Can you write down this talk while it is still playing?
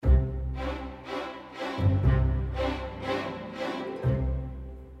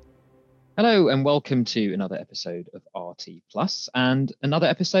Hello and welcome to another episode of RT Plus and another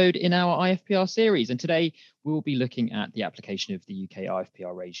episode in our IFPR series. And today we'll be looking at the application of the UK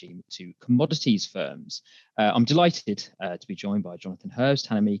IFPR regime to commodities firms. I'm delighted to be joined by Jonathan Hurst,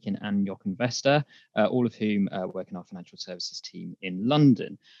 Hannah Meakin and Jochen Vester, all of whom work in our financial services team in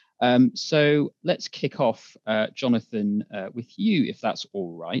London. So let's kick off, Jonathan, with you, if that's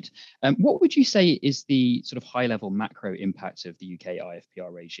all right. What would you say is the sort of high-level macro impact of the UK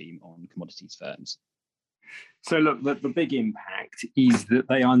IFPR regime on commodities firms? So look, the big impact is that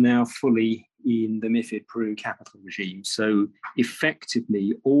they are now fully in the MiFID Peru capital regime. So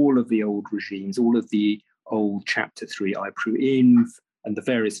effectively, all of the old regimes, all of the old Chapter 3 IPRU-INV and the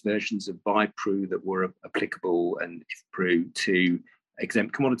various versions of BIPRU that were applicable and IFPRU to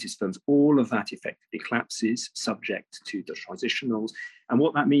exempt commodities firms, all of that effectively collapses subject to the transitionals. And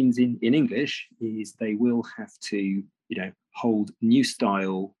what that means in English is they will have to, hold new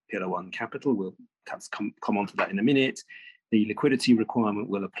style Pillar 1 capital. We'll come on to that in a minute. The liquidity requirement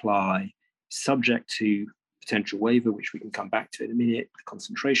will apply subject to potential waiver, which we can come back to in a minute. The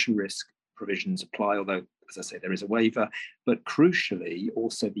concentration risk provisions apply, although, as I say, there is a waiver. But crucially,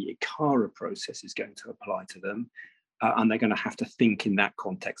 also the ICARA process is going to apply to them. And they're going to have to think in that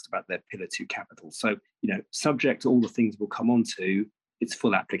context about their Pillar 2 capital. So, subject to all the things we'll come on to, it's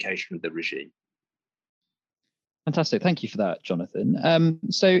full application of the regime. Fantastic. Thank you for that, Jonathan.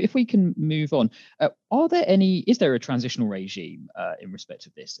 So if we can move on, is there a transitional regime in respect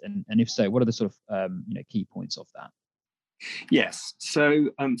of this? And if so, what are the sort of key points of that? Yes. So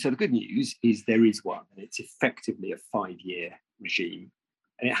the good news is there is one, and it's effectively a 5-year regime.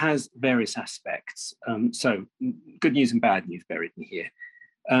 And it has various aspects. So good news and bad news buried in here.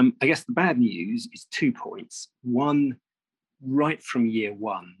 I guess the bad news is 2 points. One, right from year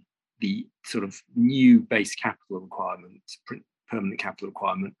one, the sort of new base capital requirement, permanent capital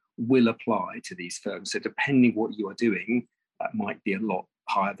requirement, will apply to these firms. So depending what you are doing, that might be a lot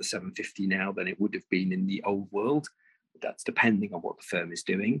higher, the 750 now, than it would have been in the old world. That's depending on what the firm is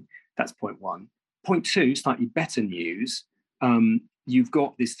doing. That's point one. Point two, slightly better news. You've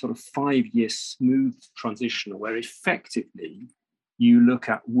got this sort of 5-year smooth transition where effectively you look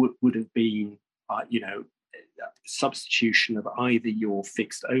at what would have been, substitution of either your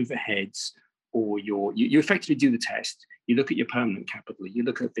fixed overheads or you effectively do the test. You look at your permanent capital, you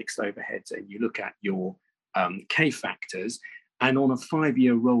look at fixed overheads, and you look at your K factors. And on a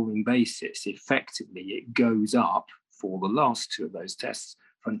 5-year rolling basis, effectively it goes up for the last two of those tests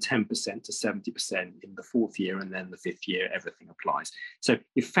from 10% to 70% in the 4th year, and then the 5th year, everything applies. So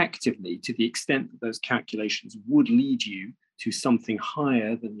effectively, to the extent that those calculations would lead you to something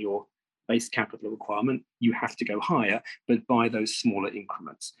higher than your base capital requirement, you have to go higher, but by those smaller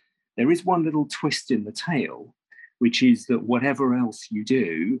increments. There is one little twist in the tail, which is that whatever else you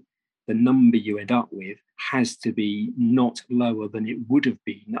do, the number you end up with has to be not lower than it would have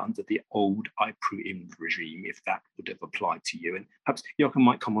been under the old IPRU-INV regime, if that would have applied to you. And perhaps Jochen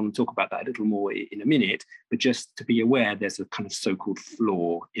might come on and talk about that a little more in a minute, but just to be aware, there's a kind of so-called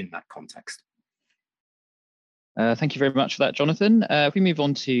floor in that context. Thank you very much for that, Jonathan. If we move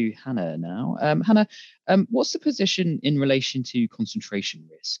on to Hannah now. Hannah, what's the position in relation to concentration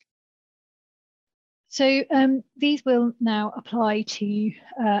risk? So these will now apply to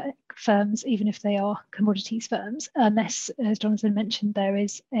firms, even if they are commodities firms, unless, as Jonathan mentioned, they're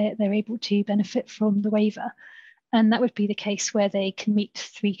able to benefit from the waiver. And that would be the case where they can meet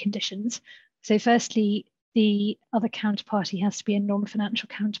 3 conditions. So firstly, the other counterparty has to be a non-financial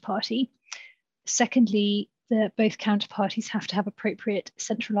counterparty. Secondly, both counterparties have to have appropriate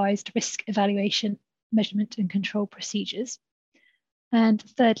centralised risk evaluation, measurement and control procedures. And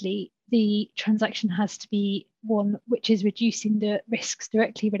thirdly, the transaction has to be one which is reducing the risks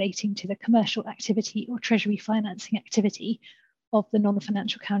directly relating to the commercial activity or treasury financing activity of the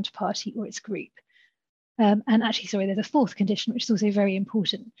non-financial counterparty or its group. And actually, sorry, there's a 4th condition, which is also very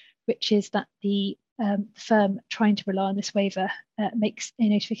important, which is that the firm trying to rely on this waiver makes a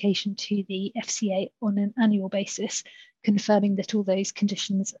notification to the FCA on an annual basis, confirming that all those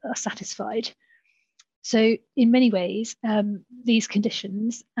conditions are satisfied. So in many ways, these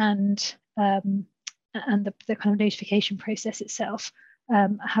conditions and the kind of notification process itself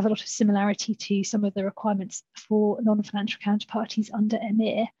have a lot of similarity to some of the requirements for non-financial counterparties under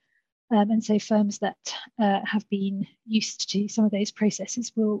EMIR. And so firms that have been used to some of those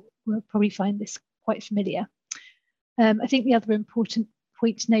processes will probably find this quite familiar. I think the other important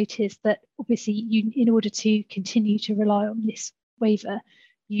point to note is that obviously in order to continue to rely on this waiver,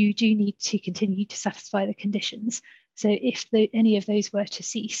 you do need to continue to satisfy the conditions. So if any of those were to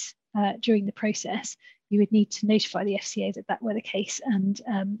cease during the process, you would need to notify the FCA that that were the case, and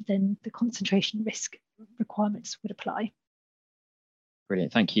then the concentration risk requirements would apply.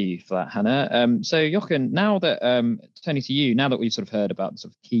 Brilliant. Thank you for that, Hannah. So Jochen, now that turning to you, now that we've sort of heard about the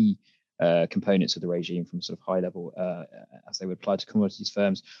sort of key components of the regime from sort of high level as they would apply to commodities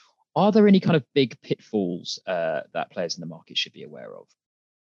firms, are there any kind of big pitfalls that players in the market should be aware of?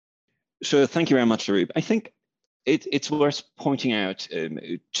 Sure. Thank you very much, Arup. I think it's worth pointing out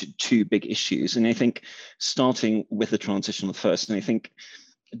two big issues. And I think starting with the transitional first, and I think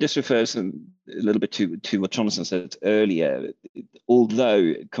this refers a little bit to what Jonathan said earlier.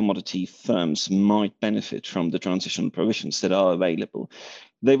 Although commodity firms might benefit from the transitional provisions that are available,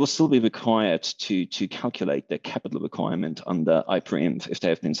 they will still be required to calculate their capital requirement under IPRA-INF if they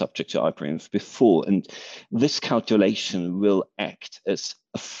have been subject to IPRA-INF before. And this calculation will act as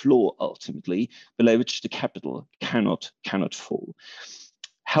a floor ultimately, below which the capital cannot fall.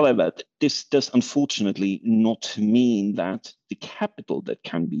 However, this does unfortunately not mean that the capital that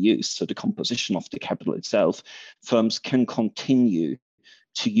can be used, so the composition of the capital itself, firms can continue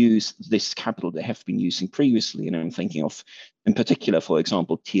to use this capital they have been using previously. And I'm thinking of, in particular, for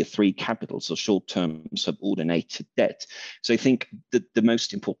example, tier 3 capital, so short-term subordinated debt. So I think that the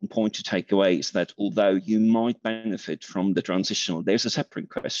most important point to take away is that although you might benefit from the transitional, there's a separate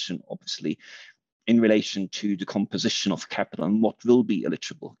question, obviously, in relation to the composition of capital and what will be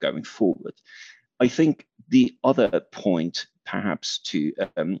eligible going forward. I think the other point perhaps to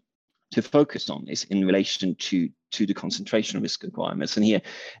focus on is in relation to the concentration risk requirements. And here,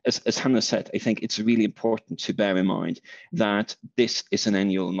 as Hannah said, I think it's really important to bear in mind that this is an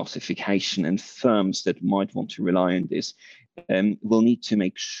annual notification, and firms that might want to rely on this will need to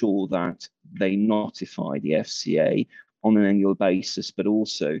make sure that they notify the FCA on an annual basis, but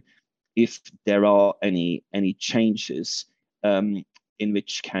also if there are any changes, in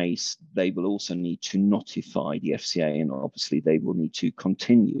which case they will also need to notify the FCA, and obviously they will need to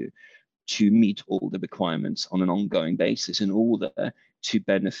continue to meet all the requirements on an ongoing basis in order to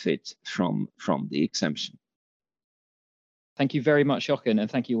benefit from the exemption. Thank you very much, Jochen,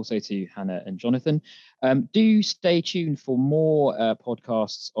 and thank you also to Hannah and Jonathan. Do stay tuned for more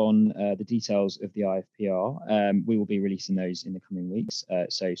podcasts on the details of the IFPR. We will be releasing those in the coming weeks.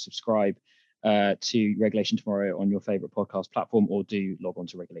 So subscribe to Regulation Tomorrow on your favorite podcast platform, or do log on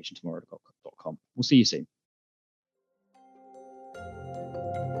to regulationtomorrow.com. We'll see you soon.